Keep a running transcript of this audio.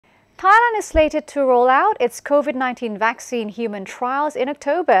Thailand is slated to roll out its COVID-19 vaccine human trials in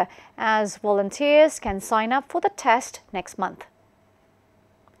October, as volunteers can sign up for the test next month.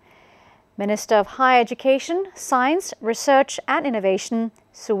 Minister of Higher Education, Science, Research and Innovation,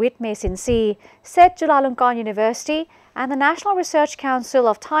 Suwit Mesinsi, said Chulalongkorn University and the National Research Council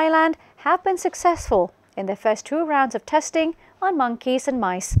of Thailand have been successful in their first 2 rounds of testing on monkeys and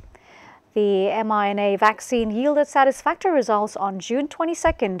mice. The mRNA vaccine yielded satisfactory results on June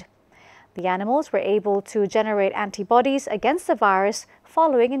 22nd. The animals were able to generate antibodies against the virus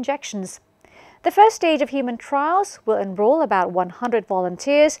following injections. The first stage of human trials will enroll about 100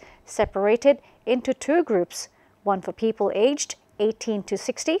 volunteers separated into 2 groups, one for people aged 18 to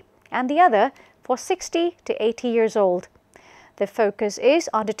 60 and the other for 60 to 80 years old. The focus is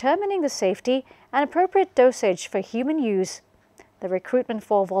on determining the safety and appropriate dosage for human use. The recruitment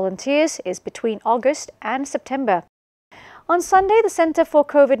for volunteers is between August and September. On Sunday, the Center for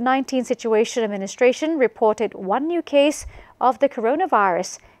COVID-19 Situation Administration reported 1 new case of the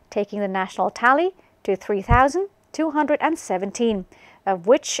coronavirus, taking the national tally to 3,217, of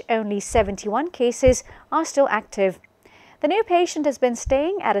which only 71 cases are still active. The new patient has been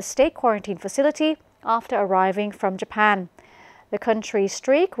staying at a state quarantine facility after arriving from Japan. The country's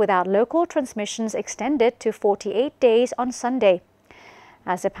streak without local transmissions extended to 48 days on Sunday.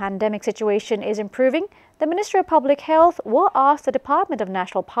 As the pandemic situation is improving, the Ministry of Public Health will ask the Department of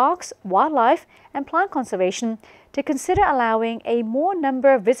National Parks, Wildlife and Plant Conservation to consider allowing a more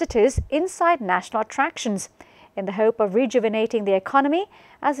number of visitors inside national attractions in the hope of rejuvenating the economy,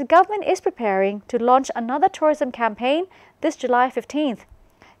 as the government is preparing to launch another tourism campaign this July 15th.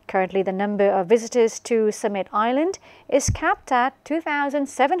 Currently, the number of visitors to Summit Island is capped at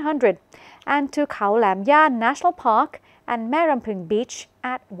 2,700 and to Khao Lam Yan National Park and Merampung Beach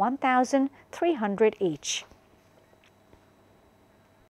at 1,300 each.